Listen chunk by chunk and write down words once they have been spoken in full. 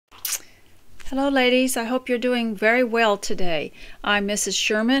Hello ladies, I hope you're doing very well today. I'm Mrs.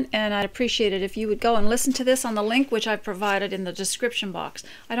 Sherman and I'd appreciate it if you would go and listen to this on the link which I've provided in the description box.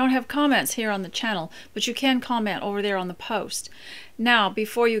 I don't have comments here on the channel, but you can comment over there on the post. Now,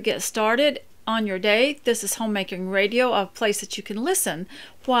 before you get started on your day, this is Homemaking Radio, a place that you can listen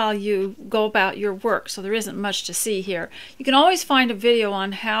while you go about your work, so there isn't much to see here. You can always find a video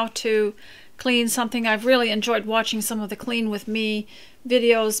on how to clean something. I've really enjoyed watching some of the Clean With Me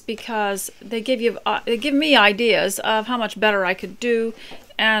videos because they give me ideas of how much better I could do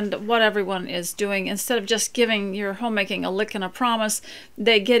and what everyone is doing. Instead of just giving your homemaking a lick and a promise,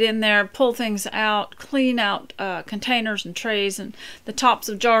 they get in there, pull things out, clean out containers and trays and the tops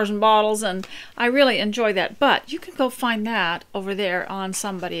of jars and bottles, and I really enjoy that. But you can go find that over there on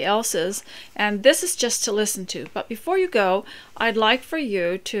somebody else's, and this is just to listen to. But before you go, I'd like for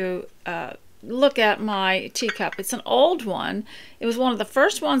you to look at my teacup. It's an old one. It was one of the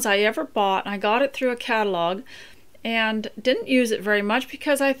first ones I ever bought. I got it through a catalog and didn't use it very much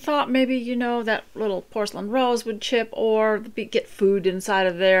because I thought maybe, you know, that little porcelain rose would chip or get food inside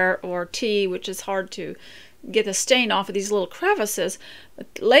of there, or tea, which is hard to get the stain off of these little crevices.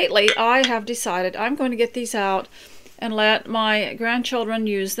 But lately I have decided I'm going to get these out and let my grandchildren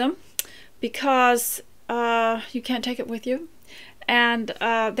use them because you can't take it with you. And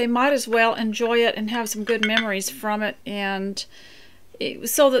they might as well enjoy it and have some good memories from it, and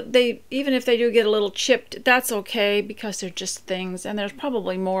so that they, even if they do get a little chipped, that's okay because they're just things, and there's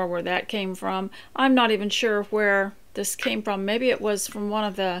probably more where that came from. I'm not even sure where this came from. Maybe it was from one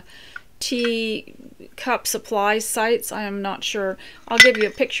of the tea cup supply sites. I am not sure. I'll give you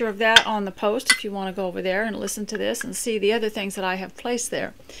a picture of that on the post if you want to go over there and listen to this and see the other things that I have placed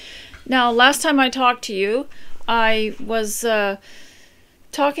there. Now, last time I talked to you, I was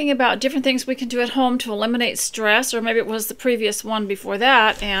talking about different things we can do at home to eliminate stress, or maybe it was the previous one before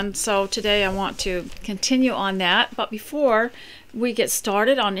that, and so today I want to continue on that. But before we get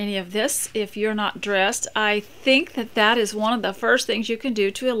started on any of this, if you're not dressed, I think that that is one of the first things you can do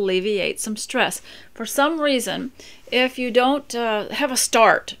to alleviate some stress. For some reason, if you don't have a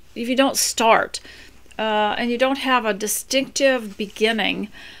start, if you don't start and you don't have a distinctive beginning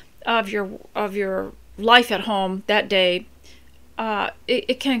of your life at home that day,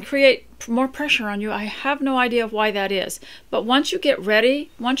 it can create more pressure on you. I have no idea why that is. But once you get ready,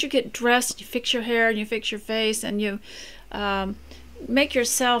 once you get dressed, you fix your hair and you fix your face and you make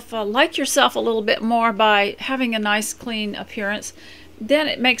yourself like yourself a little bit more by having a nice clean appearance, then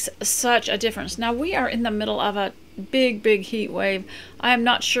it makes such a difference. Now, we are in the middle of a big heat wave. I am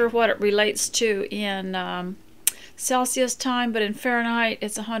not sure what it relates to in Celsius time, but in Fahrenheit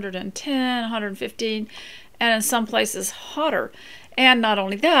it's 110, 115, and in some places hotter. And not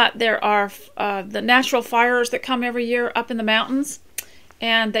only that, there are the natural fires that come every year up in the mountains,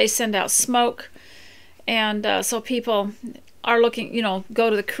 and they send out smoke, and so people are looking, you know, go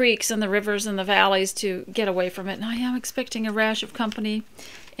to the creeks and the rivers and the valleys to get away from it. And I am expecting a rash of company,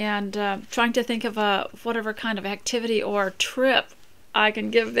 and trying to think of whatever kind of activity or trip I can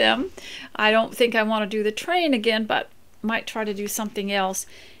give them. I don't think I want to do the train again, but might try to do something else.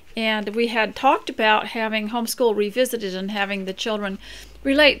 And we had talked about having homeschool revisited and having the children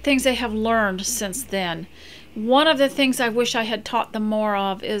relate things they have learned since then. One of the things I wish I had taught them more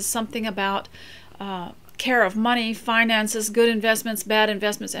of is something about care of money, finances, good investments, bad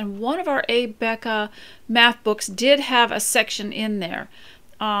investments. And one of our Becca math books did have a section in there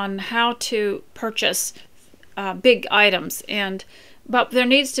on how to purchase big items, but there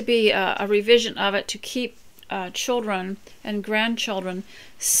needs to be a revision of it to keep children and grandchildren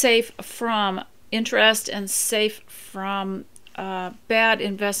safe from interest and safe from bad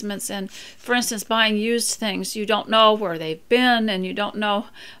investments. And for instance, buying used things, you don't know where they've been, and you don't know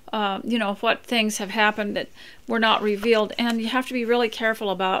you know, what things have happened that were not revealed, and you have to be really careful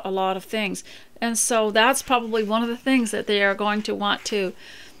about a lot of things. And so that's probably one of the things that they are going to want to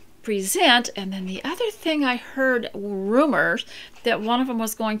present. And then the other thing, I heard rumors that one of them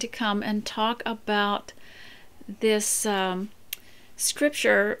was going to come and talk about this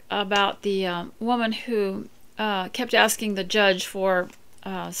scripture about the woman who kept asking the judge for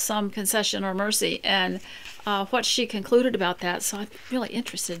some concession or mercy, and what she concluded about that. So I'm really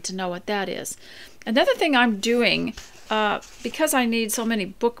interested to know what that is. Another thing I'm doing, because I need so many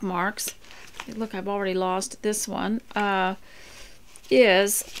bookmarks, look, I've already lost this one,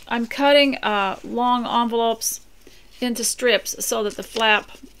 is I'm cutting long envelopes into strips so that the flap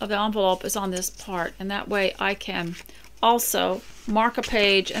of the envelope is on this part, and that way I can also mark a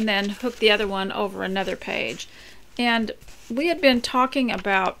page and then hook the other one over another page. And we had been talking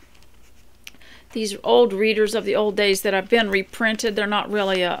about these old readers of the old days that have been reprinted. They're not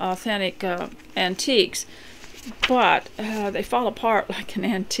really authentic antiques, but they fall apart like an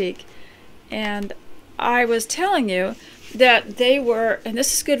antique. And I was telling you that they were, and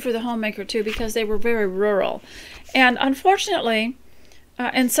this is good for the homemaker too, because they were very rural. And unfortunately,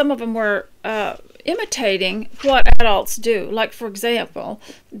 and some of them were imitating what adults do. Like, for example,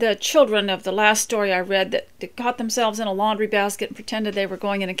 the children of the last story I read that got themselves in a laundry basket and pretended they were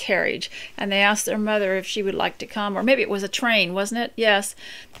going in a carriage. And they asked their mother if she would like to come, or maybe it was a train, wasn't it? Yes.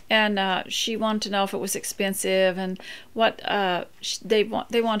 And she wanted to know if it was expensive, and what they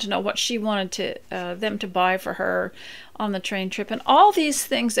wanted to know what she wanted to them to buy for her on the train trip. And all these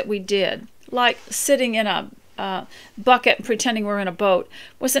things that we did, like sitting in a bucket and pretending we're in a boat,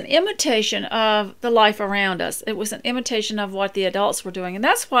 was an imitation of the life around us. It was an imitation of what the adults were doing. And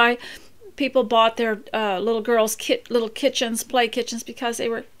that's why people bought their little girls little kitchens, play kitchens, because they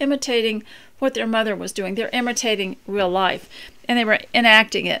were imitating what their mother was doing. They're imitating real life, and they were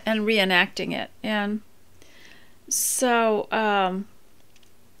enacting it and reenacting it. And so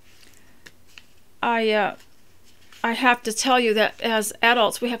I have to tell you that as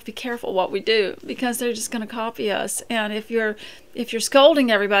adults, we have to be careful what we do, because they're just going to copy us. And if you're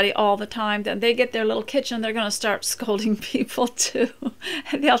scolding everybody all the time, then they get their little kitchen, they're going to start scolding people too.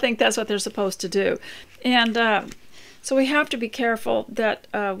 And they'll think that's what they're supposed to do. And so we have to be careful that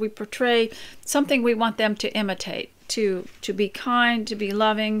we portray something we want them to imitate, to be kind, to be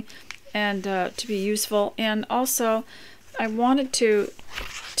loving, and to be useful. And also, I wanted to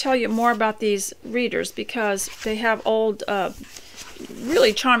tell you more about these readers, because they have old,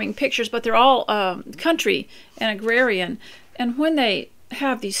 really charming pictures, but they're all country and agrarian. And when they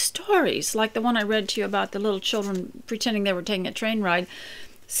have these stories, like the one I read to you about the little children pretending they were taking a train ride,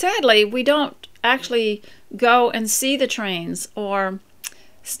 sadly, we don't actually go and see the trains, or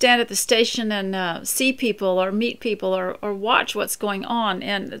stand at the station and see people, or meet people, or watch what's going on.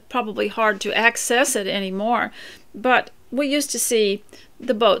 And it's probably hard to access it anymore. But we used to see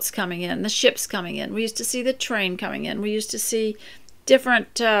the boats coming in, the ships coming in. We used to see the train coming in. We used to see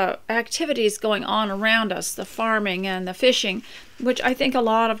different activities going on around us, the farming and the fishing, which I think a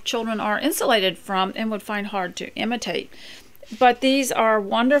lot of children are insulated from and would find hard to imitate. But these are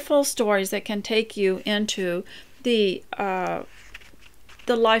wonderful stories that can take you into the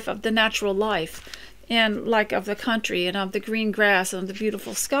life of the natural life, and like of the country, and of the green grass and the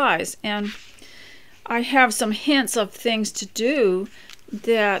beautiful skies. And I have some hints of things to do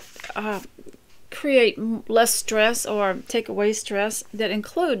that create less stress or take away stress, that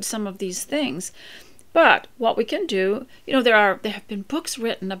include some of these things. But what we can do, there have been books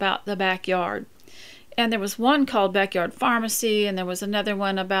written about the backyard. And there was one called Backyard Pharmacy, and there was another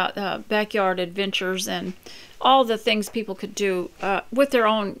one about backyard adventures and all the things people could do with their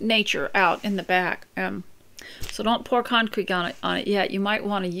own nature out in the back. So don't pour concrete on it yet. You might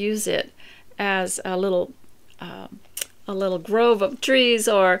want to use it as a little grove of trees,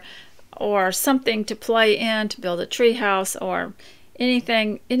 or something to play in, to build a tree house, or any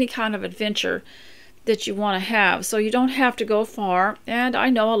kind of adventure that you want to have. So you don't have to go far. And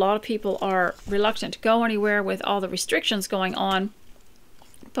I know a lot of people are reluctant to go anywhere with all the restrictions going on,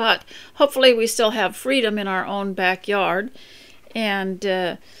 but hopefully we still have freedom in our own backyard. And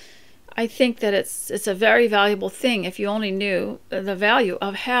I think that it's a very valuable thing. If you only knew the value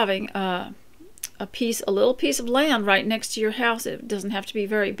of having a little piece of land right next to your house. It doesn't have to be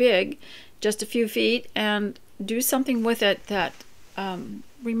very big, just a few feet, and do something with it that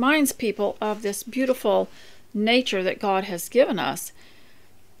reminds people of this beautiful nature that God has given us.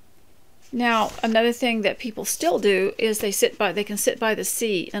 Now, another thing that people still do is they can sit by the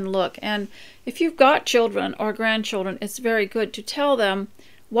sea and look. And if you've got children or grandchildren, it's very good to tell them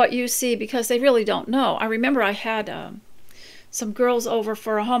what you see, because they really don't know. I remember I had some girls over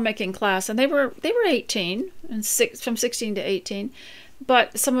for a homemaking class, and they were 18, and from 16 to 18.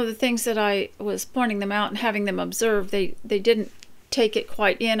 But some of the things that I was pointing them out and having them observe, they didn't take it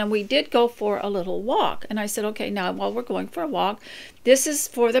quite in. And we did go for a little walk. And I said, okay, now while we're going for a walk, this is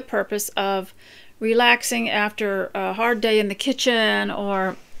for the purpose of relaxing after a hard day in the kitchen,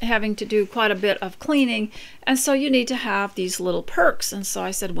 or having to do quite a bit of cleaning. And so you need to have these little perks. And so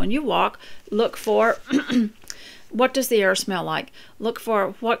I said, when you walk, look for what does the air smell like? Look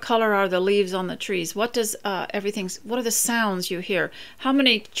for what color are the leaves on the trees? What does what are the sounds you hear? How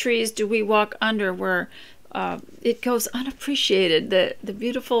many trees do we walk under where it goes unappreciated? The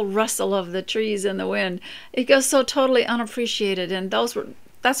beautiful rustle of the trees in the wind. It goes so totally unappreciated. And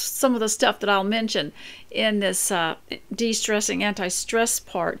that's some of the stuff that I'll mention in this de-stressing, anti-stress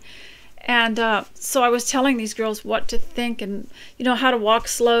part. And so I was telling these girls what to think, and how to walk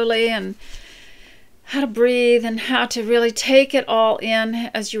slowly, and how to breathe and how to really take it all in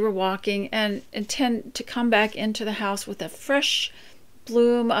as you were walking, and intend to come back into the house with a fresh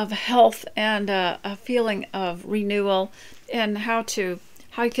bloom of health and a feeling of renewal, and how you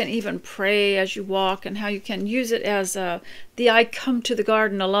can even pray as you walk, and how you can use it as the I come to the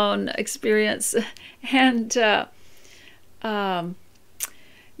garden alone experience. And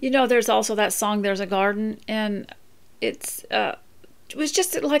there's also that song, There's a Garden, and it was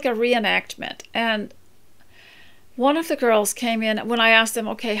just like a reenactment. And one of the girls came in when I asked them,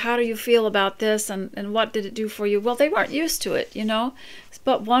 okay, how do you feel about this, and what did it do for you? Well, they weren't used to it,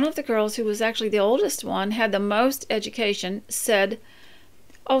 But one of the girls, who was actually the oldest one, had the most education, said,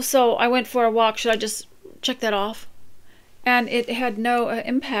 oh, so I went for a walk, should I just check that off? And it had no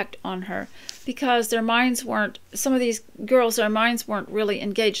impact on her, because some of these girls, their minds weren't really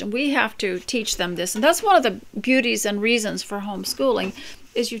engaged. And we have to teach them this. And that's one of the beauties and reasons for homeschooling,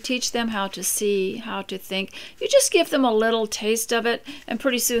 is you teach them how to see, how to think. You just give them a little taste of it, and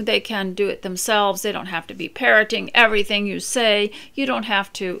pretty soon they can do it themselves. They don't have to be parroting everything you say. You don't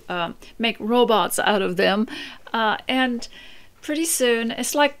have to make robots out of them. And pretty soon,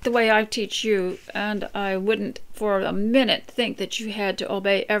 it's like the way I teach you, and I wouldn't for a minute think that you had to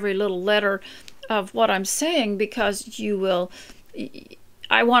obey every little letter of what I'm saying, because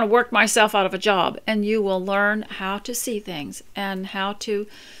I want to work myself out of a job, and you will learn how to see things and how to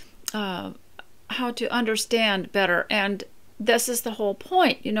understand better. And this is the whole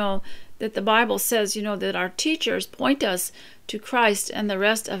point, that the Bible says, that our teachers point us to Christ, and the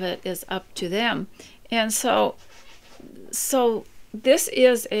rest of it is up to them. And so this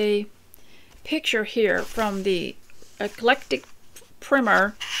is a picture here from the eclectic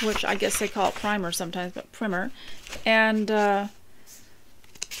primer, which I guess they call it primer sometimes, but primer. And I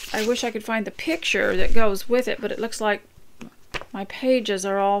wish I could find the picture that goes with it, but it looks like my pages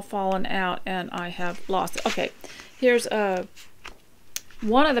are all fallen out and I have lost it. Okay, here's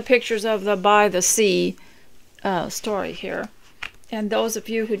one of the pictures of the By the Sea story here. And those of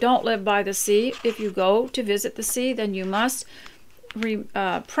you who don't live by the sea, if you go to visit the sea, then you must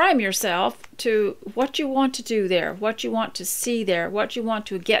prime yourself to what you want to do there, what you want to see there, what you want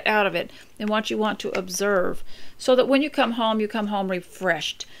to get out of it, and what you want to observe, so that when you come home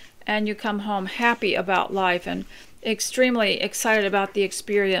refreshed, and you come home happy about life and extremely excited about the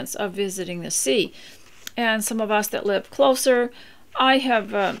experience of visiting the sea. And some of us that live closer, I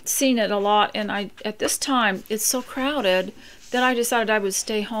have seen it a lot, and at this time it's so crowded that I decided I would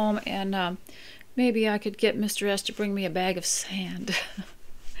stay home, and maybe I could get Mr. S to bring me a bag of sand.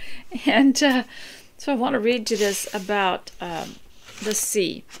 And so I want to read to this about the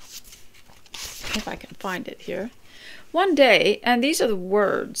sea, if I can find it here. One day, and these are the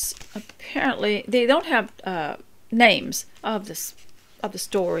words, apparently they don't have names of the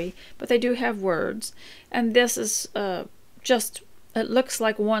story, but they do have words. And this is just, it looks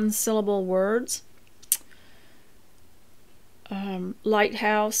like one-syllable words.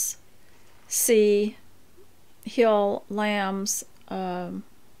 Lighthouse, sea, hill, lambs, and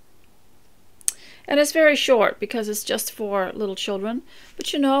it's very short because it's just for little children.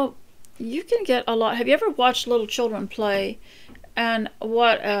 But you can get a lot. Have you ever watched little children play, and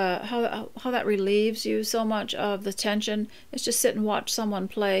how that relieves you so much of the tension? It's just sit and watch someone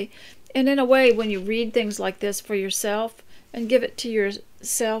play. And in a way, when you read things like this for yourself and give it to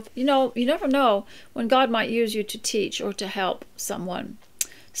yourself, you never know when God might use you to teach or to help someone.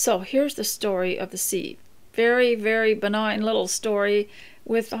 So here's the story of the sea. Very, very benign little story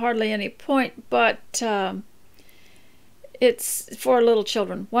with hardly any point, but it's for little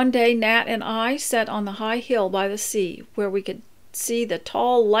children. One day, Nat and I sat on the high hill by the sea, where we could see the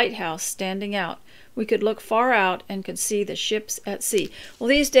tall lighthouse standing out. We could look far out and could see the ships at sea. Well,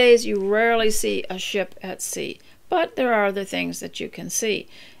 these days you rarely see a ship at sea, but there are other things that you can see.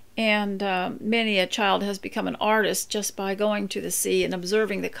 And many a child has become an artist just by going to the sea and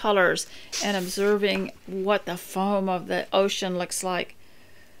observing the colors and observing what the foam of the ocean looks like.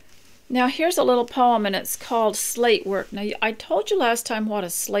 Now here's a little poem, and it's called Slate Work. Now I told you last time what a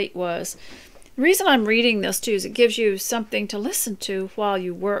slate was. The reason I'm reading this to you is it gives you something to listen to while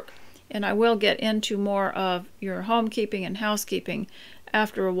you work. And I will get into more of your homekeeping and housekeeping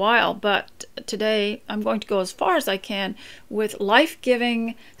after a while, but today I'm going to go as far as I can with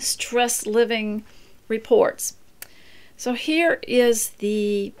life-giving, stress-living reports. So here is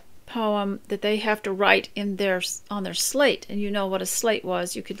the poem that they have to write on their slate. And you know what a slate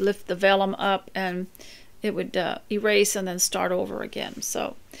was. You could lift the vellum up and it would erase and then start over again.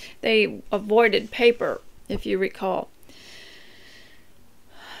 So they avoided paper, if you recall.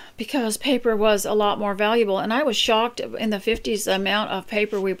 because paper was a lot more valuable. And I was shocked in the 50s the amount of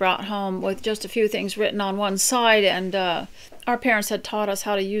paper we brought home with just a few things written on one side. And our parents had taught us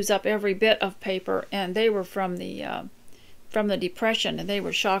how to use up every bit of paper, and they were from the Depression, and they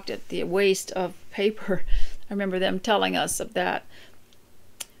were shocked at the waste of paper. I remember them telling us of that.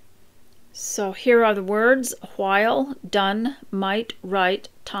 So here are the words: while, done, might, right,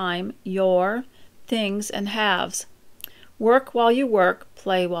 time, your, things, and haves. Work while you work,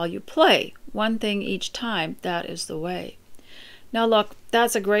 play while you play. One thing each time, that is the way. Now look,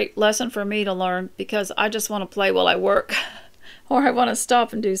 that's a great lesson for me to learn, because I just want to play while I work. Or I want to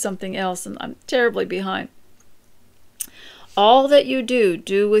stop and do something else, and I'm terribly behind. All that you do,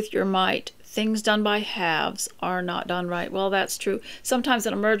 do with your might. Things done by halves are not done right. Well, that's true. Sometimes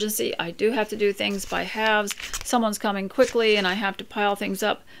in emergency, I do have to do things by halves. Someone's coming quickly and I have to pile things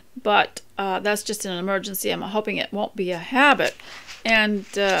up. But that's just an emergency. I'm hoping it won't be a habit. And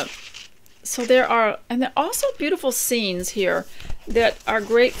so there are also beautiful scenes here that are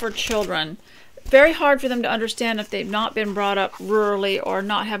great for children. Very hard for them to understand if they've not been brought up rurally or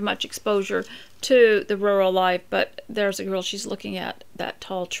not have much exposure to the rural life. But there's a girl, she's looking at that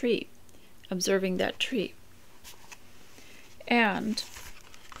tall tree, observing that tree. And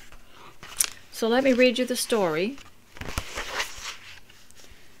so let me read you the story.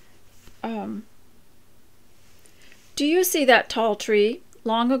 Do you see that tall tree?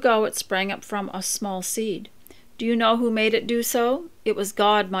 Long ago it sprang up from a small seed. Do you know who made it do so? It was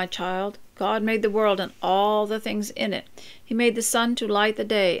God, my child. God made the world and all the things in it. He made the sun to light the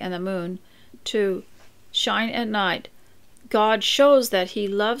day and the moon to shine at night. God shows that he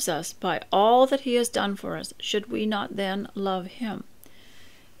loves us by all that he has done for us. Should we not then love him?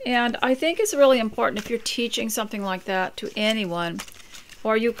 And I think it's really important, if you're teaching something like that to anyone,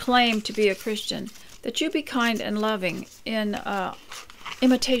 or you claim to be a Christian, that you be kind and loving in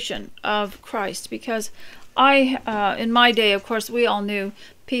imitation of Christ. Because in my day, of course, we all knew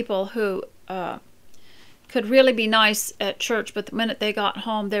people who could really be nice at church, but the minute they got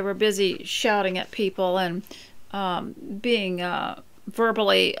home, they were busy shouting at people and being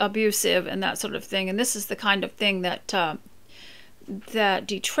verbally abusive and that sort of thing. And this is the kind of thing that that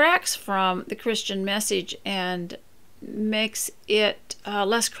detracts from the Christian message and makes it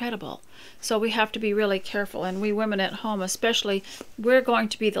less credible. So we have to be really careful. And we women at home especially, we're going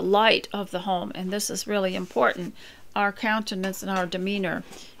to be the light of the home. And this is really important, our countenance and our demeanor.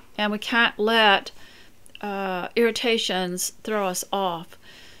 And we can't let irritations throw us off.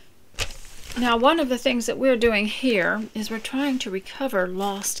 Now, one of the things that we're doing here is we're trying to recover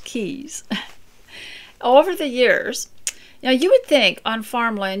lost keys. Over the years, now you would think on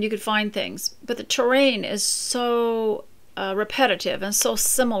farmland you could find things, but the terrain is so repetitive and so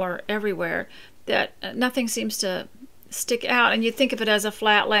similar everywhere that nothing seems to stick out. And you think of it as a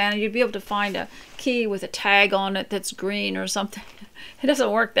flat land, and you'd be able to find a key with a tag on it that's green or something. It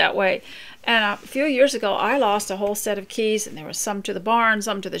doesn't work that way. And a few years ago, I lost a whole set of keys, and there were some to the barn,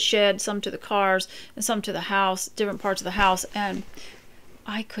 some to the shed, some to the cars, and some to the house, different parts of the house, and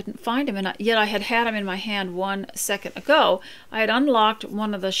I couldn't find them. And yet I had had them in my hand 1 second ago. I had unlocked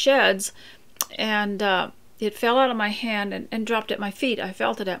one of the sheds, and it fell out of my hand and dropped at my feet. I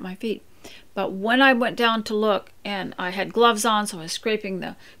felt it at my feet. But when I went down to look, and I had gloves on, so I was scraping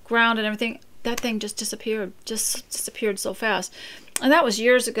the ground and everything, that thing just disappeared so fast. And that was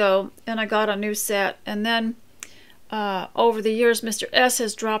years ago, and I got a new set. And then over the years, Mr. S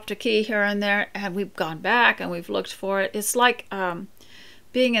has dropped a key here and there, and we've gone back and we've looked for it. It's like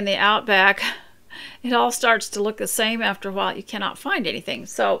being in the outback. It all starts to look the same after a while. You cannot find anything.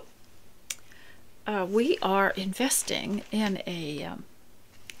 So we are investing in a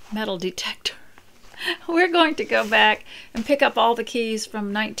metal detector. We're going to go back and pick up all the keys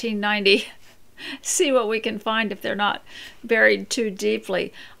from 1990, see what we can find if they're not buried too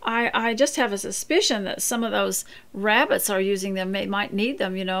deeply. I just have a suspicion that some of those rabbits are using them. They might need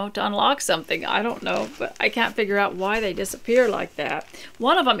them, you know, to unlock something. I don't know, but I can't figure out why they disappear like that.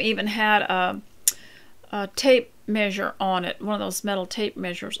 One of them even had a tape measure on it, one of those metal tape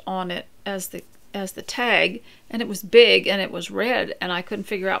measures on it as the tag, and it was big and it was red, and I couldn't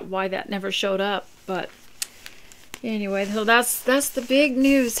figure out why that never showed up. But anyway, so that's the big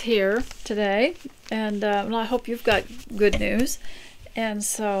news here today, and well, I hope you've got good news. And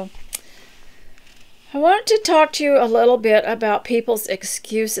so I wanted to talk to you a little bit about people's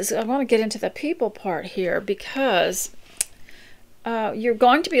excuses. I want to get into the people part here, because you're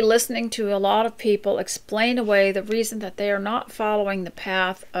going to be listening to a lot of people explain away the reason that they are not following the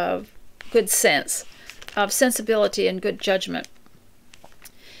path of good sense, of sensibility and good judgment.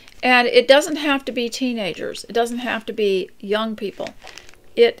 And it doesn't have to be teenagers. It doesn't have to be young people.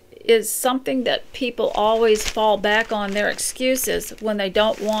 It is something that people always fall back on their excuses when they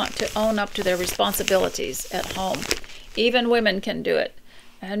don't want to own up to their responsibilities at home. Even women can do it,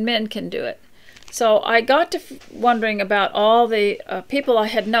 and men can do it. So I got to wondering about all the people I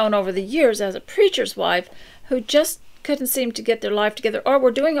had known over the years as a preacher's wife who just couldn't seem to get their life together, or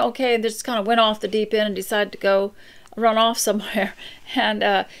were doing okay and just kind of went off the deep end and decided to go run off somewhere. And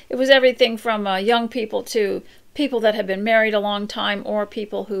it was everything from young people to people that had been married a long time, or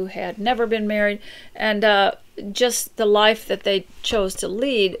people who had never been married, and just the life that they chose to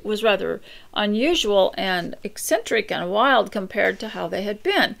lead was rather unusual and eccentric and wild compared to how they had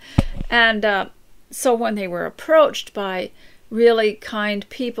been. And so when they were approached by really kind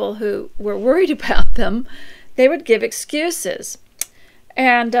people who were worried about them, they would give excuses.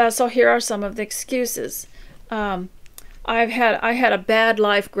 And so here are some of the excuses. I had a bad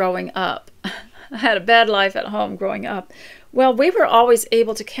life growing up. I had a bad life at home growing up. Well, we were always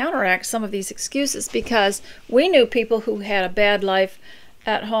able to counteract some of these excuses because we knew people who had a bad life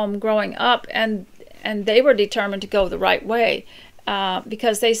at home growing up, and they were determined to go the right way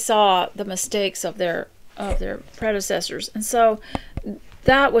because they saw the mistakes of their predecessors. And so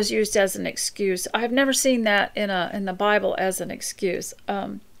that was used as an excuse. I've never seen that in the Bible as an excuse.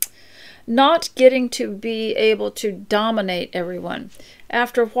 Not getting to be able to dominate everyone.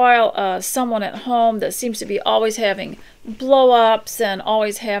 After a while, someone at home that seems to be always having blow-ups and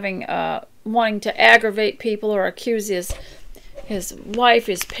always having wanting to aggravate people or accuse his wife,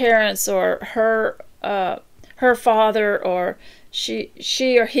 his parents, or her father, or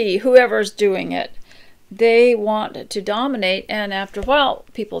she or he, whoever's doing it, they want to dominate. And after a while,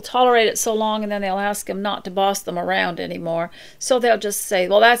 people tolerate it so long, and then they'll ask them not to boss them around anymore. So they'll just say,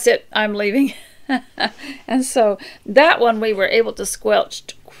 well, that's it, I'm leaving. And so that one we were able to squelch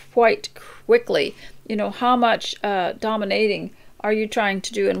quite quickly. You know, how much dominating are you trying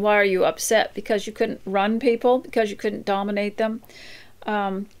to do, and why are you upset? Because you couldn't run people, because you couldn't dominate them.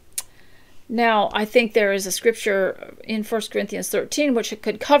 Now, I think there is a scripture in 1 Corinthians 13 which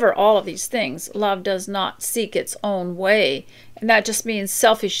could cover all of these things. Love does not seek its own way. And that just means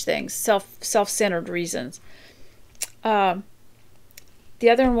selfish things, self-centered reasons. The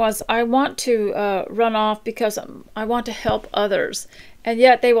other one was, I want to run off because I want to help others. And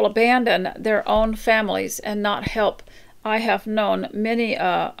yet they will abandon their own families and not help. I have known many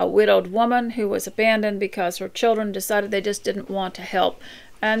a widowed woman who was abandoned because her children decided they just didn't want to help.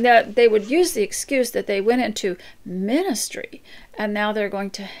 And that they would use the excuse that they went into ministry and now they're going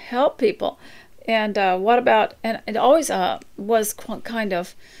to help people. And what about, and it always was kind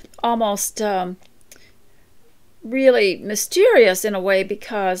of almost really mysterious in a way,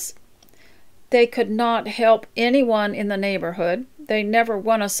 because they could not help anyone in the neighborhood. They never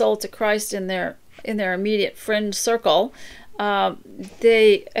won a soul to Christ in their immediate friend circle. And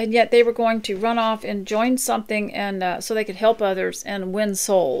yet they were going to run off and join something, and so they could help others and win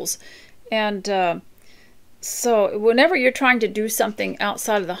souls. And so whenever you're trying to do something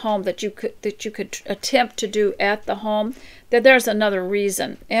outside of the home that you could attempt to do at the home, that there's another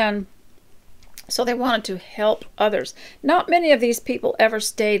reason. And so they wanted to help others. Not many of these people ever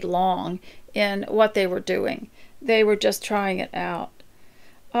stayed long in what they were doing. They were just trying it out.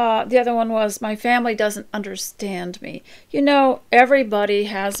 The other one was, my family doesn't understand me. You know, everybody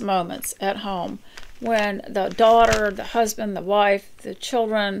has moments at home when the daughter, the husband, the wife, the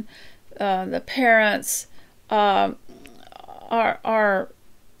children, the parents are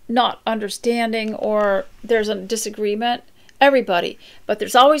not understanding, or there's a disagreement. Everybody. But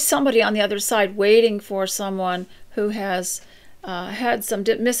there's always somebody on the other side waiting for someone who has had some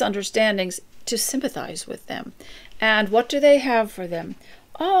misunderstandings to sympathize with them. And what do they have for them?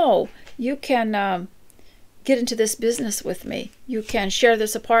 Oh, you can get into this business with me. You can share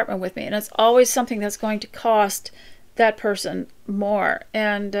this apartment with me. And it's always something that's going to cost that person more.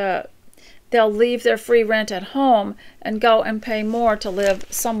 And they'll leave their free rent at home and go and pay more to live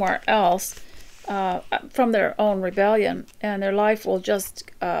somewhere else from their own rebellion. And their life will just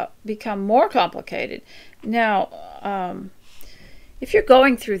become more complicated. Now, if you're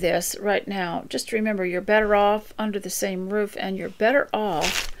going through this right now, just remember you're better off under the same roof, and you're better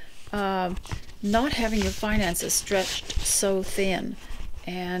off not having your finances stretched so thin.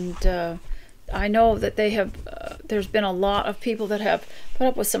 And I know that they have, there's been a lot of people that have put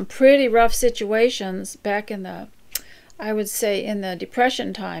up with some pretty rough situations back in the, I would say, in the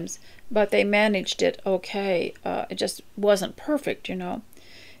Depression times, but they managed it okay. It just wasn't perfect, you know.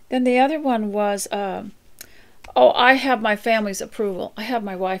 Then the other one was, oh, I have my family's approval. I have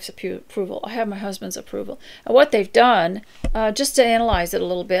my wife's approval. I have my husband's approval. And what they've done, just to analyze it a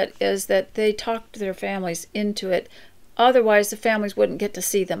little bit, is that they talked their families into it otherwise the families wouldn't get to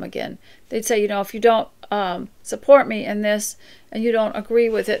see them again. They'd say, you know, if you don't support me in this and you don't agree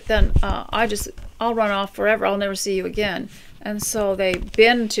with it, then I'll run off forever. I'll never see you again. And so they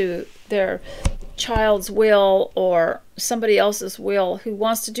bend to their child's will or somebody else's will who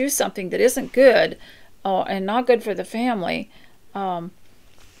wants to do something that isn't good and not good for the family.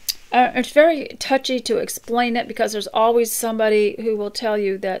 It's very touchy to explain it because there's always somebody who will tell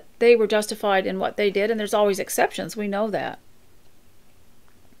you that they were justified in what they did, and there's always exceptions. We know that.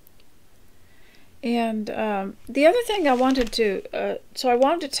 And the other thing I wanted to, I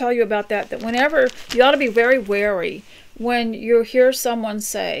wanted to tell you about that whenever, you ought to be very wary when you hear someone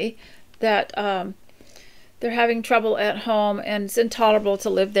say that they're having trouble at home and it's intolerable to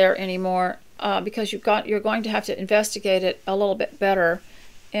live there anymore because you're going to have to investigate it a little bit better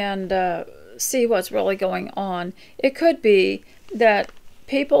and see what's really going on. It could be that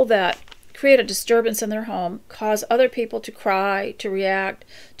people that create a disturbance in their home cause other people to cry, to react,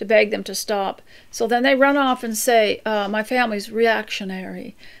 to beg them to stop. So then they run off and say, my family's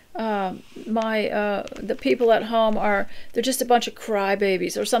reactionary. The people at home they're just a bunch of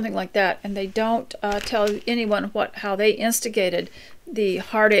crybabies or something like that, and they don't tell anyone how they instigated the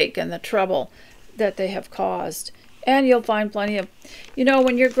heartache and the trouble that they have caused. And you'll find plenty of,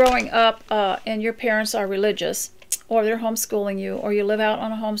 when you're growing up and your parents are religious, or they're homeschooling you, or you live out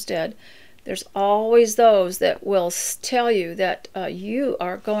on a homestead, there's always those that will tell you that you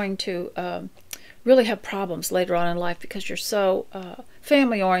are going to really have problems later on in life because you're so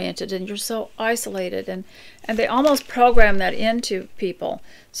family-oriented and you're so isolated. And they almost program that into people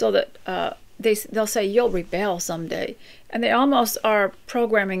so that they'll say, you'll rebel someday. And they almost are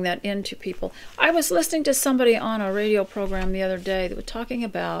programming that into people. I was listening to somebody on a radio program the other day that was talking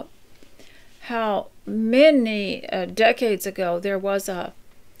about how many decades ago there was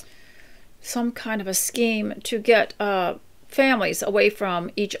some kind of a scheme to get families away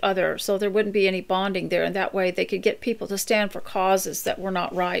from each other so there wouldn't be any bonding there, and that way they could get people to stand for causes that were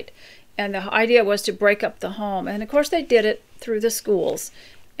not right. And the idea was to break up the home. And of course they did it through the schools.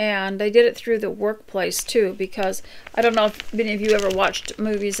 And they did it through the workplace too, because I don't know if many of you ever watched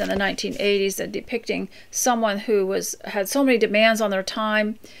movies in the 1980s that depicting someone who had so many demands on their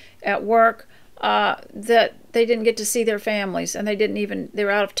time at work that they didn't get to see their families, and they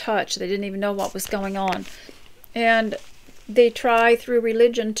were out of touch. They didn't even know what was going on. And they try through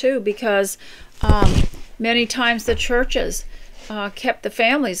religion too, because many times the churches kept the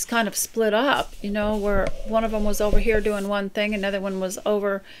families kind of split up, where one of them was over here doing one thing, another one was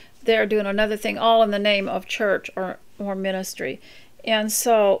over there doing another thing, all in the name of church or ministry. And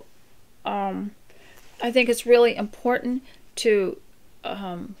so I think it's really important to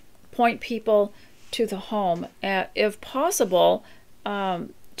point people to the home, if possible,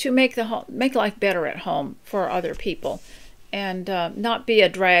 to make life better at home for other people, and not be a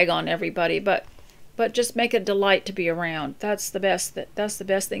drag on everybody, but just make a delight to be around. That's the best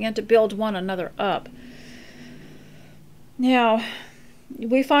thing, and to build one another up. Now,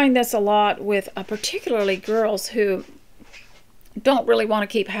 we find this a lot with particularly girls who don't really want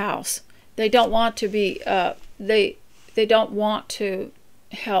to keep house. They don't want to be they don't want to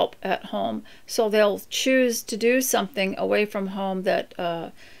help at home, so they'll choose to do something away from home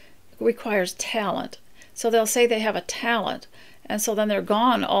that requires talent. So they'll say they have a talent, and so then they're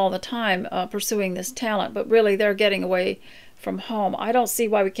gone all the time pursuing this talent, but really they're getting away from home. I don't see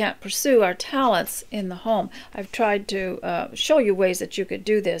why we can't pursue our talents in the home. I've tried to show you ways that you could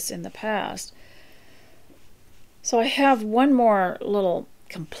do this in the past. So I have one more little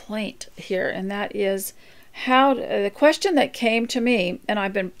complaint here, and that is the question that came to me, and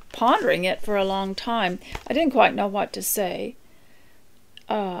I've been pondering it for a long time. I didn't quite know what to say.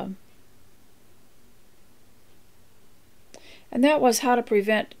 And that was how to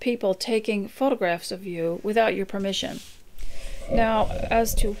prevent people taking photographs of you without your permission. Now,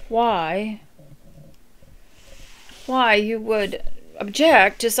 as to why you would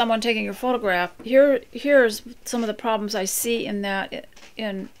object to someone taking your photograph, here's some of the problems I see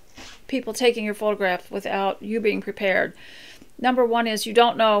in people taking your photograph without you being prepared. Number one is you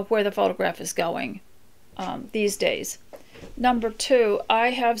don't know where the photograph is going these days. Number two, I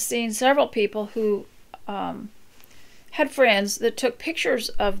have seen several people who had friends that took pictures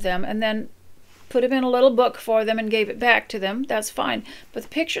of them and then put them in a little book for them and gave it back to them. That's fine. But the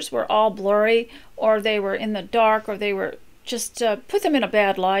pictures were all blurry, or they were in the dark, or they were just put them in a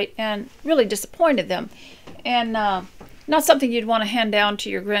bad light and really disappointed them. And not something you'd want to hand down to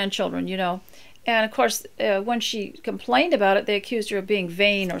your grandchildren, And of course, when she complained about it, they accused her of being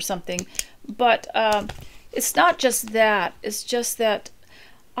vain or something. But it's not just that. It's just that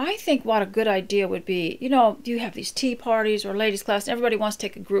I think what a good idea would be, you know, you have these tea parties or ladies' class, and everybody wants to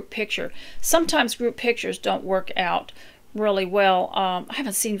take a group picture. Sometimes group pictures don't work out really well. I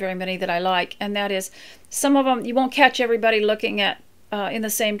haven't seen very many that I like, and that is, some of them, you won't catch everybody looking at in the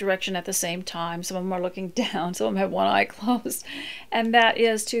same direction at the same time. Some of them are looking down, some of them have one eye closed. And that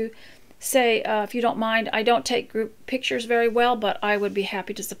is to say, if you don't mind, I don't take group pictures very well, but I would be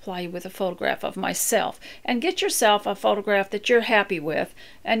happy to supply you with a photograph of myself. And get yourself a photograph that you're happy with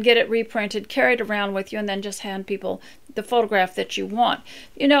and get it reprinted, carry it around with you, and then just hand people the photograph that you want.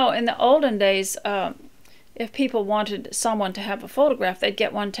 You know, in the olden days, if people wanted someone to have a photograph, they'd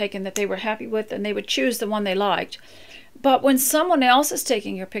get one taken that they were happy with, and they would choose the one they liked. But when someone else is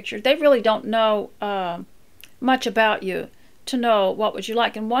taking your picture, they really don't know much about you to know what would you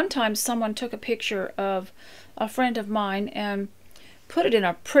like. And one time someone took a picture of a friend of mine and put it in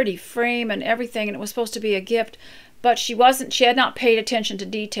a pretty frame and everything, and it was supposed to be a gift, but she had not paid attention to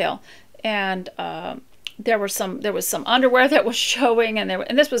detail. And there was some underwear that was showing, and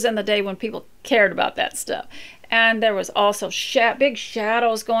this was in the day when people cared about that stuff. And there was also big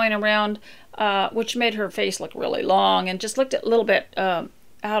shadows going around, which made her face look really long and just looked a little bit out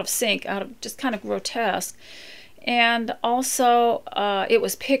of sync, just kind of grotesque. And also it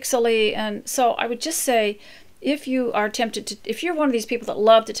was pixely. And so I would just say, if you are tempted to, if you're one of these people that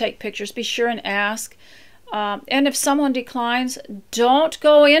love to take pictures, be sure and ask. And if someone declines, don't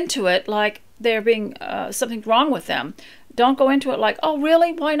go into it like there being something wrong with them. Don't go into it like, oh,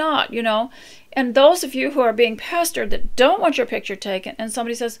 really? Why not? You know. And those of you who are being pestered that don't want your picture taken, and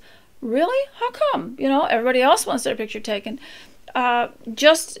somebody says, really? How come? You know, everybody else wants their picture taken.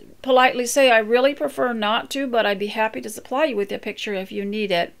 Just politely say, I really prefer not to, but I'd be happy to supply you with a picture if you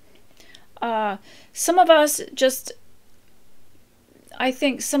need it. Some of us I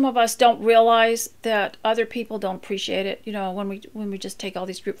think some of us don't realize that other people don't appreciate it, you know, when we just take all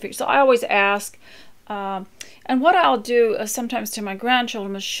these group pictures. So I always ask, and what I'll do sometimes to my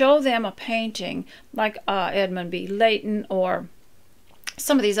grandchildren is show them a painting like Edmund B. Layton or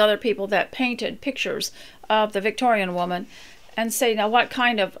some of these other people that painted pictures of the Victorian woman, and say, now what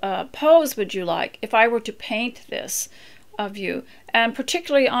kind of pose would you like if I were to paint this of you? And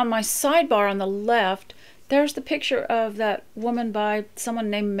particularly on my sidebar on the left, there's the picture of that woman by someone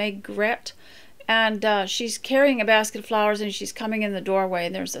named Meg Gret, and she's carrying a basket of flowers, and she's coming in the doorway,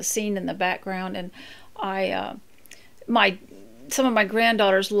 and there's a scene in the background. And some of my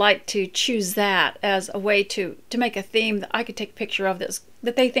granddaughters like to choose that as a way to make a theme that I could take a picture of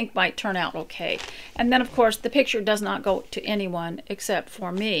that they think might turn out okay. And then, of course, the picture does not go to anyone except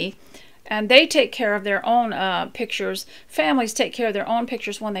for me. And they take care of their own pictures. Families take care of their own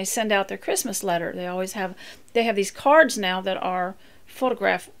pictures when they send out their Christmas letter. They have these cards now that are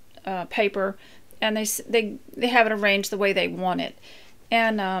photograph paper, and they have it arranged the way they want it.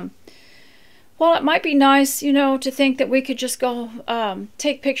 And well, it might be nice, you know, to think that we could just go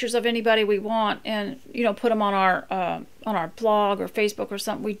take pictures of anybody we want and, you know, put them on our blog or Facebook or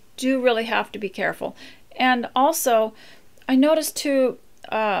something. We do really have to be careful. And also, I noticed too,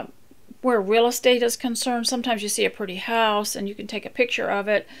 where real estate is concerned, sometimes you see a pretty house and you can take a picture of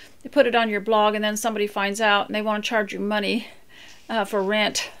it, you put it on your blog, and then somebody finds out and they want to charge you money for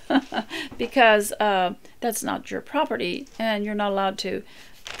rent because that's not your property and you're not allowed to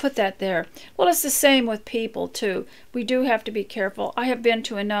put that there. Well, it's the same with people too. We do have to be careful. I have been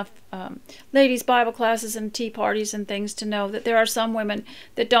to enough ladies' Bible classes and tea parties and things to know that there are some women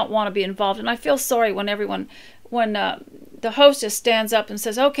that don't want to be involved. And I feel sorry when the hostess stands up and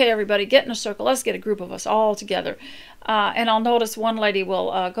says, okay, everybody, get in a circle. Let's get a group of us all together. And I'll notice one lady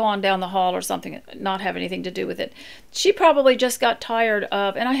will go on down the hall or something, not have anything to do with it. She probably just got tired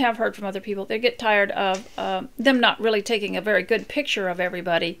of, and I have heard from other people, they get tired of them not really taking a very good picture of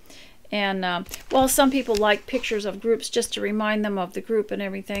everybody. And while some people like pictures of groups just to remind them of the group and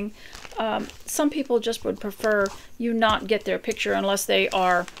everything, some people just would prefer you not get their picture unless they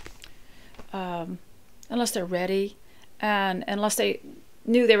are, unless they're ready. And unless they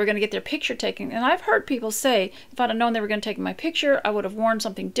knew they were going to get their picture taken. And I've heard people say, if I'd have known they were going to take my picture, I would have worn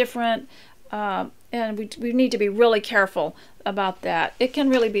something different. And we need to be really careful about that. It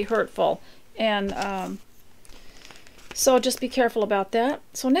can really be hurtful. And so just be careful about that.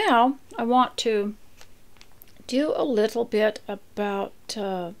 So now I want to do a little bit about,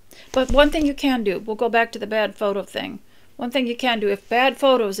 but one thing you can do, we'll go back to the bad photo thing. One thing you can do, if bad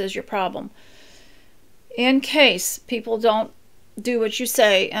photos is your problem, in case people don't do what you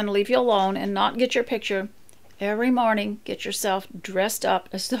say and leave you alone and not get your picture, every morning get yourself dressed up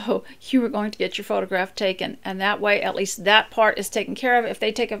as though you were going to get your photograph taken. And that way, at least that part is taken care of. If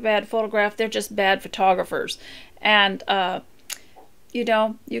they take a bad photograph, they're just bad photographers. And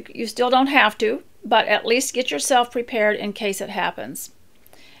you still don't have to, but at least get yourself prepared in case it happens.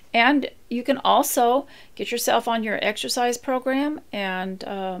 And you can also get yourself on your exercise program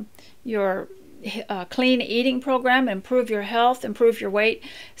and your clean eating program, improve your health, improve your weight,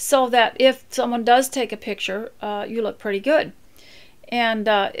 so that if someone does take a picture, you look pretty good. And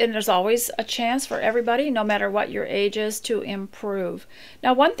there's always a chance for everybody, no matter what your age is, to improve.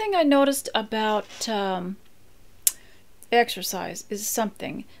 Now, one thing I noticed about exercise is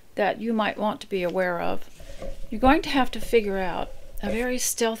something that you might want to be aware of. You're going to have to figure out a very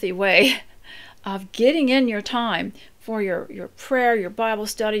stealthy way of getting in your time for your prayer, your Bible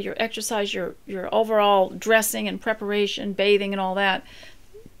study, your exercise, your overall dressing and preparation, bathing and all that,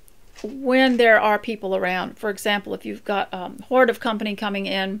 when there are people around. For example, if you've got a horde of company coming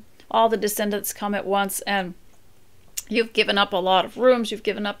in, all the descendants come at once, and you've given up a lot of rooms, you've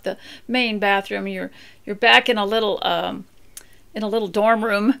given up the main bathroom, you're back in a little dorm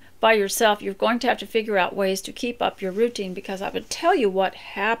room by yourself, you're going to have to figure out ways to keep up your routine, because I would tell you what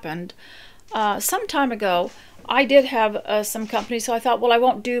happened. Some time ago, I did have some company, so I thought, well, I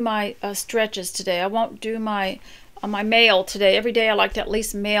won't do my stretches today. I won't do my mail today. Every day I like to at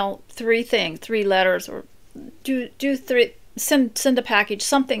least mail 3 things, 3 letters, or do 3, send a package,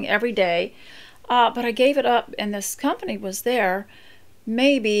 something every day. But I gave it up, and this company was there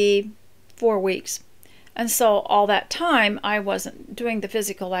maybe 4 weeks. And so all that time I wasn't doing the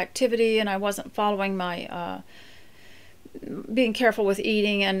physical activity, and I wasn't following my being careful with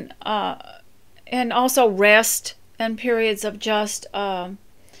eating, and also rest and periods of just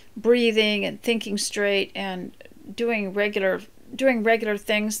breathing and thinking straight and doing regular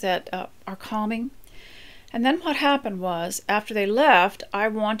things that are calming. And then what happened was, after they left, I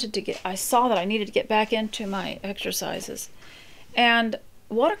saw that I needed to get back into my exercises. And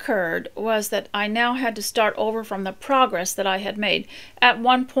what occurred was that I now had to start over from the progress that I had made. At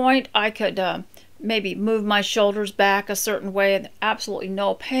one point, I could maybe move my shoulders back a certain way, and absolutely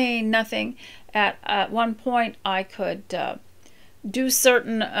no pain, nothing. At one point, I could do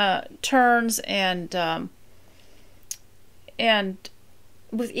certain turns and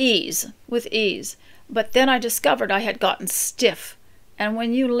with ease. But then I discovered I had gotten stiff. And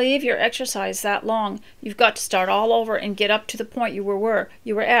when you leave your exercise that long, you've got to start all over and get up to the point you were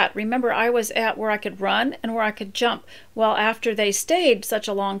at. Remember, I was at where I could run and where I could jump. Well, after they stayed such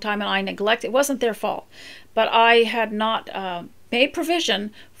a long time and I neglected, it wasn't their fault, but I had not made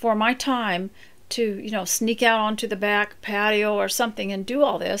provision for my time to, sneak out onto the back patio or something and do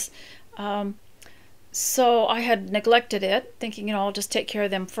all this. So I had neglected it, thinking, I'll just take care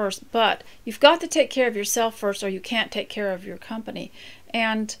of them first. But you've got to take care of yourself first, or you can't take care of your company.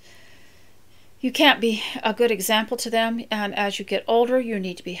 And you can't be a good example to them. And as you get older, you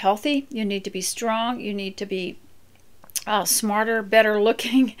need to be healthy. You need to be strong. You need to be smarter, better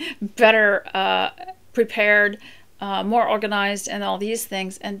looking, better prepared, more organized, and all these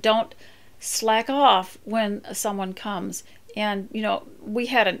things. And don't slack off when someone comes. And, we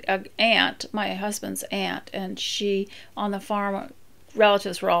had an aunt, my husband's aunt, and she, on the farm,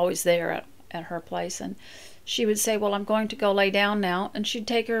 relatives were always there at her place. And she would say, well, I'm going to go lay down now. And she'd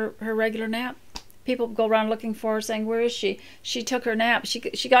take her regular nap. People would go around looking for her, saying, where is she? She took her nap.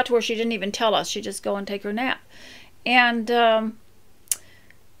 She got to where she didn't even tell us. She'd just go and take her nap. And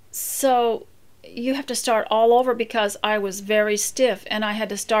so you have to start all over, because I was very stiff. And I had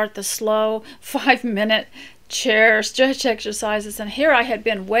to start the slow 5-minute chair stretch exercises, and here I had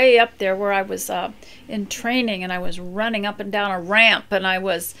been way up there where I was in training, and I was running up and down a ramp, and I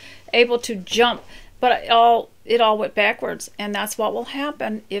was able to jump, but it all went backwards. And that's what will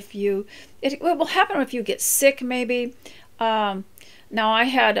happen if you it will happen if you get sick, maybe. Now, I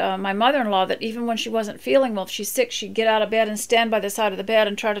had my mother-in-law that even when she wasn't feeling well, if she's sick, she'd get out of bed and stand by the side of the bed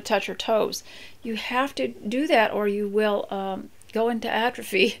and try to touch her toes. You have to do that, or you will go into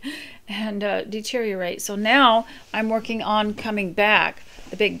atrophy and deteriorate. So now I'm working on coming back,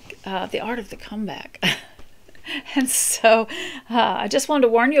 the art of the comeback. And so I just wanted to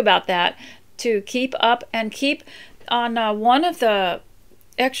warn you about that, to keep up and keep on one of the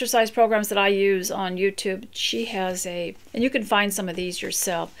exercise programs that I use on YouTube. She has and you can find some of these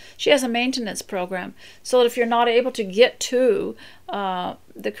yourself, she has a maintenance program, so that if you're not able to get to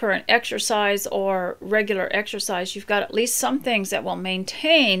the current exercise or regular exercise, you've got at least some things that will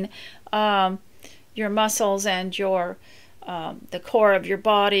maintain your muscles and your the core of your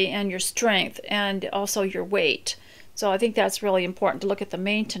body and your strength, and also your weight. So I think that's really important to look at the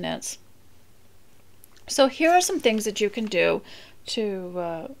maintenance. So here are some things that you can do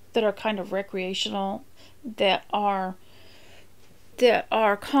that are kind of recreational, that that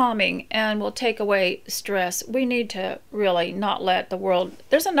are calming and will take away stress. We need to really not let the world,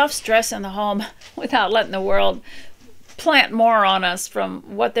 there's enough stress in the home without letting the world plant more on us from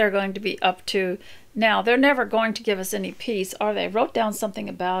what they're going to be up to. Now, they're never going to give us any peace, are they? Wrote down something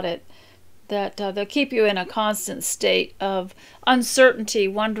about it, that they'll keep you in a constant state of uncertainty,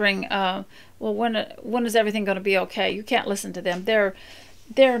 wondering, well, when is everything going to be okay? You can't listen to them.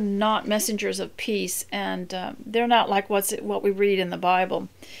 They're not messengers of peace, and they're not like what we read in the Bible.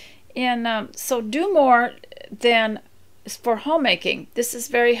 And so do more than for homemaking. This is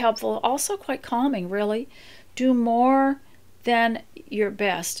very helpful, also quite calming, really. Do more than your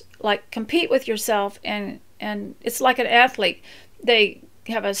best. Like, compete with yourself, and it's like an athlete. They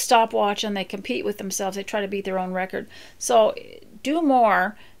have a stopwatch and they compete with themselves. They try to beat their own record. So do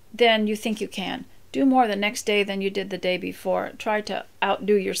more than you think you can. Do more the next day than you did the day before. Try to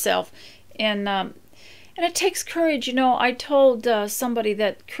outdo yourself. And it takes courage. You know, I told somebody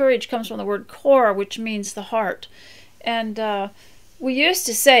that courage comes from the word cor, which means the heart. And we used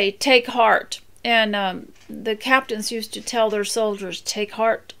to say, take heart. And the captains used to tell their soldiers, take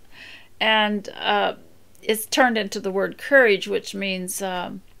heart. And it's turned into the word courage, which means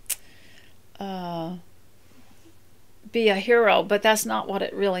be a hero, but that's not what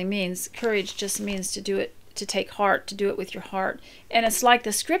it really means. Courage just means to do it, to take heart, to do it with your heart. And it's like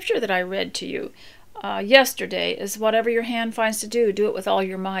the scripture that I read to you yesterday, is whatever your hand finds to do, do it with all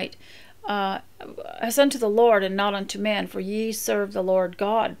your might. As unto the Lord and not unto man, for ye serve the Lord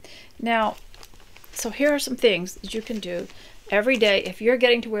God. Now, so here are some things that you can do every day. If you're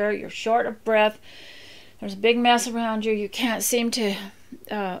getting to where you're short of breath, there's a big mess around you, you can't seem to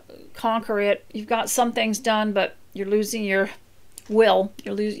conquer it, you've got some things done, but you're losing your will,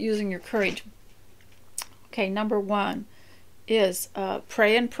 you're using your courage. Okay, number one is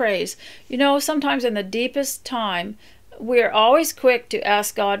pray and praise. You know, sometimes in the deepest time, we're always quick to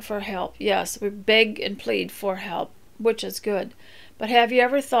ask God for help. Yes, we beg and plead for help, which is good. But have you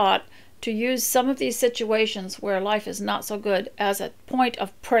ever thought to use some of these situations where life is not so good as a point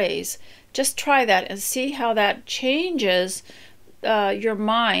of praise? Just try that and see how that changes your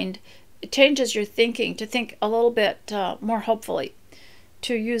mind. It changes your thinking to think a little bit more hopefully,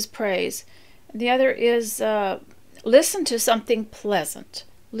 to use praise. The other is listen to something pleasant.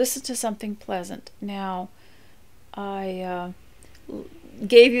 Listen to something pleasant. Now, I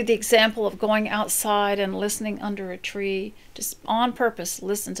gave you the example of going outside and listening under a tree. Just on purpose,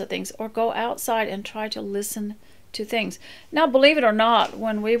 listen to things, or go outside and try to listen to things. Now, believe it or not,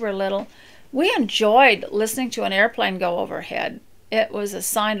 when we were little, we enjoyed listening to an airplane go overhead. It was a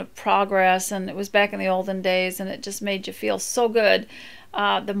sign of progress, and it was back in the olden days, and it just made you feel so good,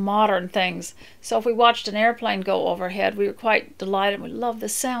 the modern things. So if we watched an airplane go overhead, we were quite delighted. We loved the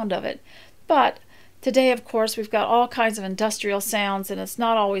sound of it. But today, of course, we've got all kinds of industrial sounds, and it's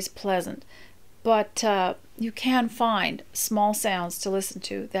not always pleasant. But you can find small sounds to listen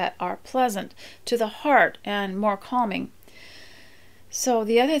to that are pleasant to the heart and more calming. So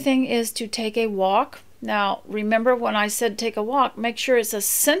the other thing is to take a walk. Now, remember when I said take a walk, make sure it's a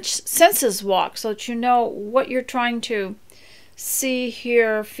senses walk so that you know what you're trying to see,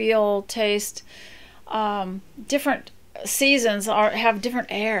 hear, feel, taste. Different seasons have different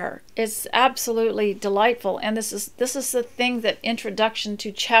air. It's absolutely delightful, and this is the thing that introduction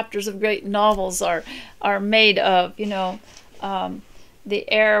to chapters of great novels are made of. You know,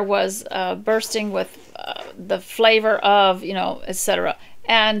 the air was bursting with the flavor of, you know, etc.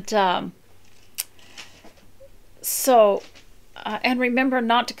 And so, and remember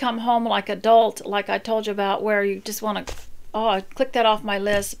not to come home like adult, like I told you about, where you just want to, oh, I click that off my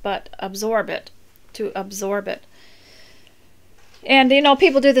list, but absorb it, to absorb it. And, you know,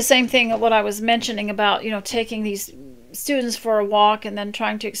 people do the same thing, what I was mentioning about, you know, taking these students for a walk and then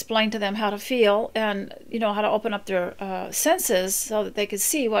trying to explain to them how to feel and, you know, how to open up their senses so that they could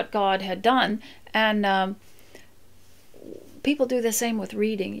see what God had done. And people do the same with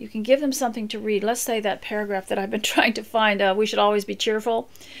reading. You can give them something to read. Let's say that paragraph that I've been trying to find, we should always be cheerful.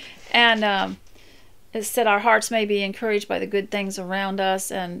 And it said our hearts may be encouraged by the good things around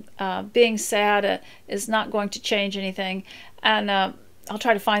us, and being sad is not going to change anything. And I'll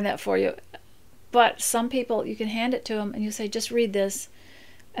try to find that for you. But some people, you can hand it to them and you say, just read this.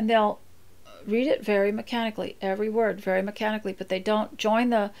 And they'll read it very mechanically, every word very mechanically, but they don't join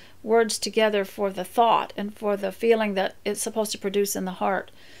the words together for the thought and for the feeling that it's supposed to produce in the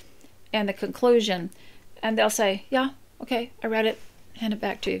heart and the conclusion. And they'll say, yeah, okay, I read it, hand it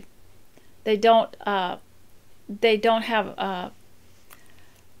back to you. They don't have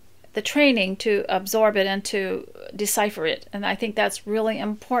the training to absorb it and to decipher it. And I think that's really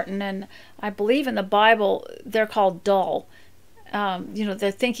important. And I believe in the Bible they're called dull.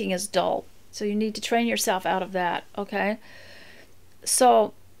 their thinking is dull. So you need to train yourself out of that, okay?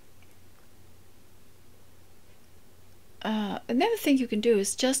 So another thing you can do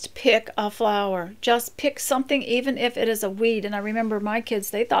is just pick a flower. Just pick something, even if it is a weed. And I remember my kids,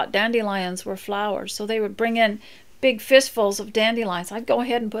 they thought dandelions were flowers. So they would bring in big fistfuls of dandelions. I'd go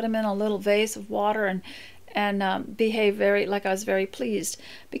ahead and put them in a little vase of water and behave like I was very pleased,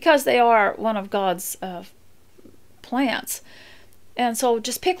 because they are one of God's plants. And so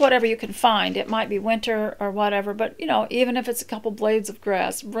just pick whatever you can find. It might be winter or whatever, but even if it's a couple blades of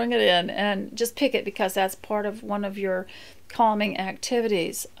grass, bring it in and just pick it, because that's part of one of your calming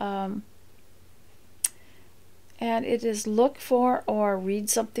activities. And it is look for or read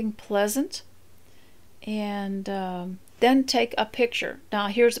something pleasant, and then take a picture. Now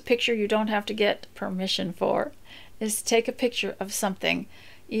here's a picture you don't have to get permission for. Is take a picture of something.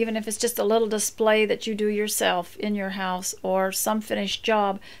 Even if it's just a little display that you do yourself in your house or some finished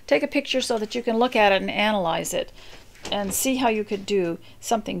job, take a picture so that you can look at it and analyze it and see how you could do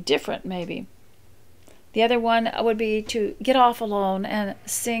something different maybe. The other one would be to get off alone and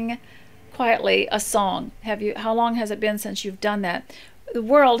sing quietly a song. How long has it been since you've done that? The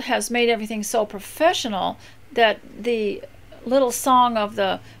world has made everything so professional that the little song of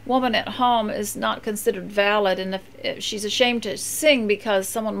the woman at home is not considered valid, and if she's ashamed to sing because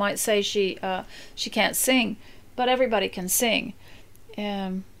someone might say she can't sing, but everybody can sing.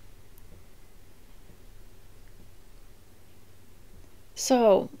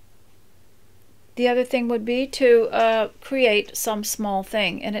 So the other thing would be to create some small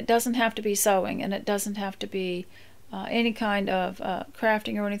thing, and it doesn't have to be sewing, and it doesn't have to be any kind of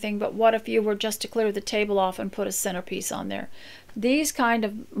crafting or anything, but what if you were just to clear the table off and put a centerpiece on there? These kind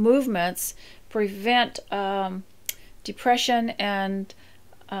of movements prevent depression and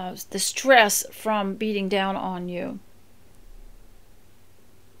the stress from beating down on you.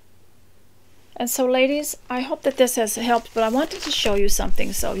 And so ladies, I hope that this has helped, but I wanted to show you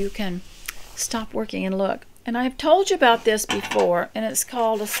something so you can stop working and look. And I've told you about this before, and it's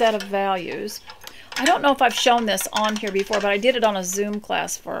called a set of values. I don't know if I've shown this on here before, but I did it on a Zoom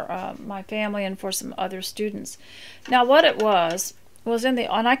class for my family and for some other students. Now what it was in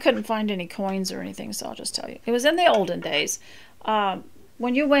the, and I couldn't find any coins or anything, so I'll just tell you. It was in the olden days.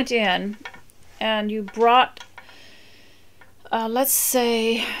 When you went in and you brought, let's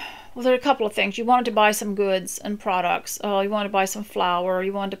say, well, there are a couple of things. You wanted to buy some goods and products. You wanted to buy some flour, or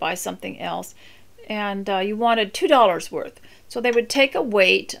you wanted to buy something else. And you wanted $2 worth. So they would take a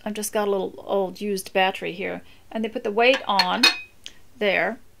weight. I've just got a little old used battery here. And they put the weight on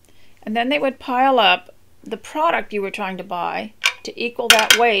there. And then they would pile up the product you were trying to buy to equal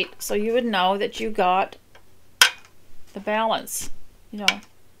that weight. So you would know that you got the balance. The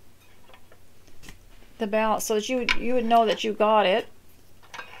balance. So that you would know that you got it.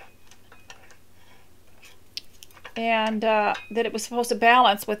 And that it was supposed to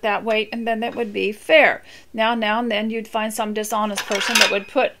balance with that weight, and then that would be fair. Now and then you'd find some dishonest person that would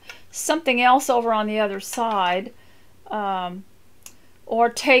put something else over on the other side, or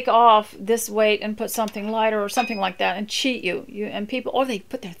take off this weight and put something lighter or something like that and cheat you. And people, or they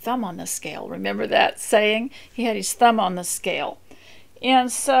put their thumb on the scale. Remember that saying? He had his thumb on the scale.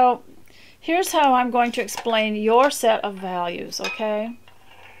 And so here's how I'm going to explain your set of values, okay?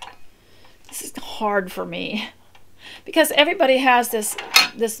 This is hard for me, because everybody has this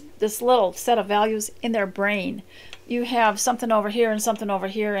little set of values in their brain. You have something over here and something over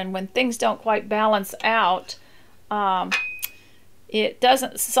here, and when things don't quite balance out,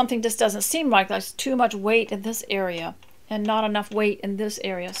 something just doesn't seem like there's too much weight in this area and not enough weight in this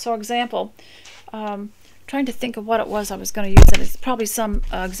area. So example, trying to think of what it was I was going to use, and it's probably some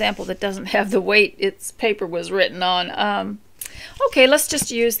example that doesn't have the weight its paper was written on. Okay, let's just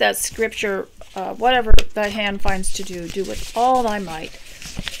use that scripture, whatever thy hand finds to do, do with all thy might.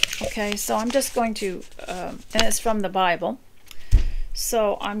 Okay, so I'm just going to, and it's from the Bible,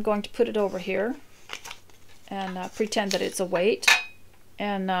 so I'm going to put it over here and pretend that it's a weight,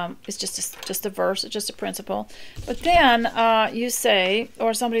 and it's just a verse, it's just a principle. But then you say,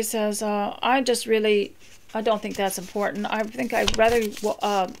 or somebody says, I don't think that's important. I think I'd rather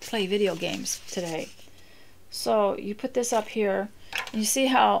play video games today. So you put this up here, and you see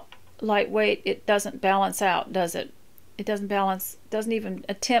how lightweight it doesn't balance out, does it? It doesn't balance, doesn't even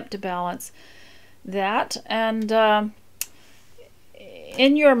attempt to balance that. And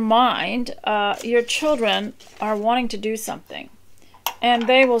in your mind, your children are wanting to do something, and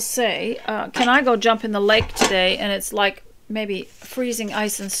they will say, can I go jump in the lake today? And it's like maybe freezing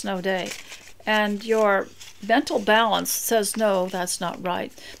ice and snow day, and your mental balance says, no, that's not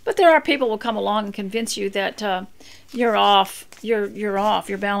right. But there are people who will come along and convince you that you're off, you're off,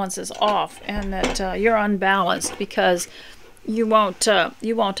 your balance is off, and that you're unbalanced because you won't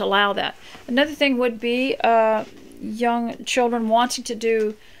allow that. Another thing would be young children wanting to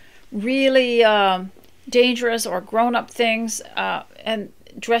do really dangerous or grown-up things and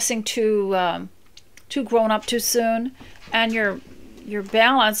dressing too grown up too soon, and your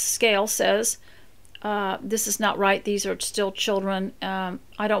balance scale says this is not right. These are still children.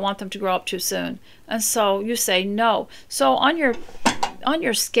 I don't want them to grow up too soon, and so you say no. So on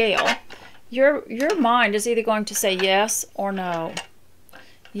your scale, your mind is either going to say yes or no.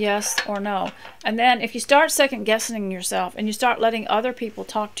 Yes or no. And then if you start second guessing yourself and you start letting other people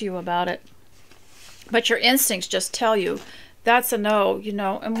talk to you about it, but your instincts just tell you that's a no, you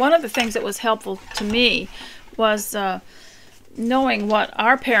know. And one of the things that was helpful to me was knowing what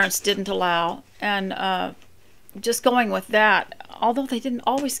our parents didn't allow, and just going with that. Although they didn't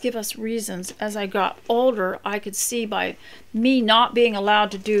always give us reasons, as I got older, I could see by me not being allowed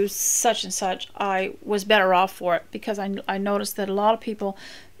to do such and such, I was better off for it, because I noticed that a lot of people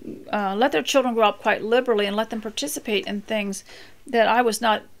let their children grow up quite liberally and let them participate in things that I was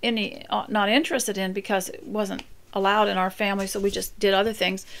not interested in, because it wasn't allowed in our family, so we just did other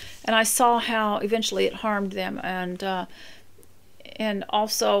things. And I saw how eventually it harmed them, and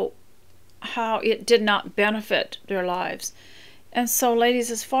also how it did not benefit their lives. And so,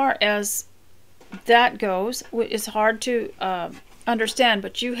 ladies, as far as that goes, it's hard to understand,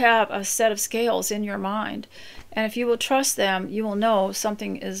 but you have a set of scales in your mind, and if you will trust them, you will know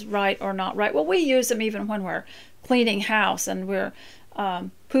something is right or not right. Well, we use them even when we're cleaning house and we're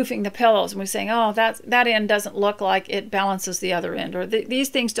poofing the pillows, and we're saying, oh, that end doesn't look like it balances the other end, or these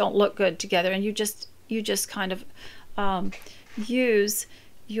things don't look good together, and you just kind of use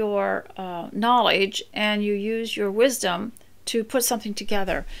your knowledge, and you use your wisdom to put something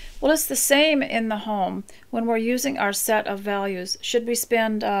together. Well, it's the same in the home when we're using our set of values. Should we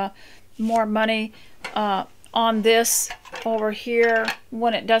spend more money on this over here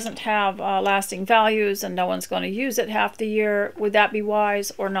when it doesn't have lasting values and no one's going to use it half the year? Would that be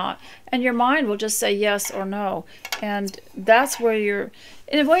wise or not? And your mind will just say yes or no. And that's where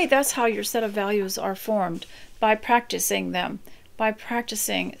in a way, that's how your set of values are formed, by practicing them, by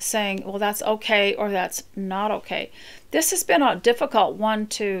practicing saying, well, that's okay or that's not okay. This has been a difficult one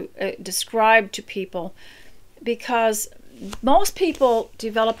to describe to people, because most people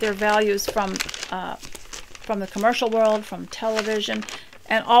develop their values from the commercial world, from television,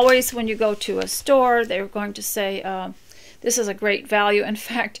 and always when you go to a store, they're going to say, this is a great value. In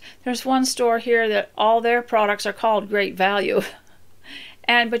fact, there's one store here that all their products are called Great Value.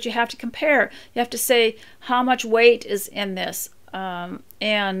 But you have to compare. You have to say how much weight is in this,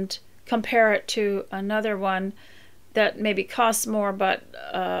 and compare it to another one that maybe costs more, but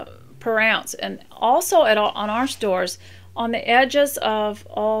per ounce. And also on our stores, on the edges of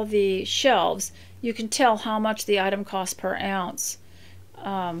all the shelves, you can tell how much the item costs per ounce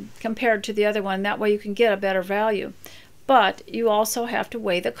compared to the other one. That way you can get a better value. But you also have to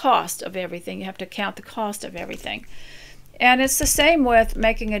weigh the cost of everything. You have to count the cost of everything. And it's the same with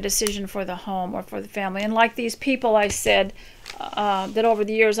making a decision for the home or for the family. And like these people I said, that over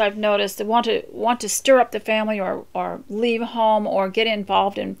the years I've noticed that want to stir up the family, or leave home, or get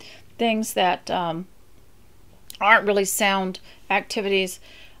involved in things that aren't really sound activities.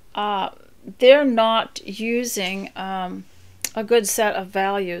 They're not using a good set of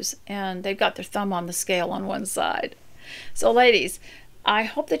values, and they've got their thumb on the scale on one side. So ladies, I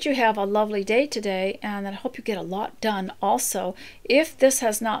hope that you have a lovely day today, and I hope you get a lot done also. If this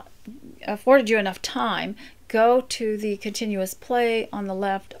has not afforded you enough time, go to the continuous play on the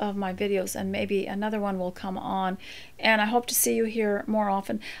left of my videos, and maybe another one will come on. And I hope to see you here more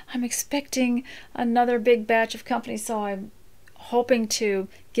often. I'm expecting another big batch of companies, so I'm hoping to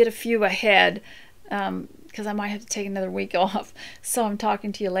get a few ahead, because I might have to take another week off. So I'm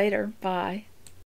talking to you later. Bye.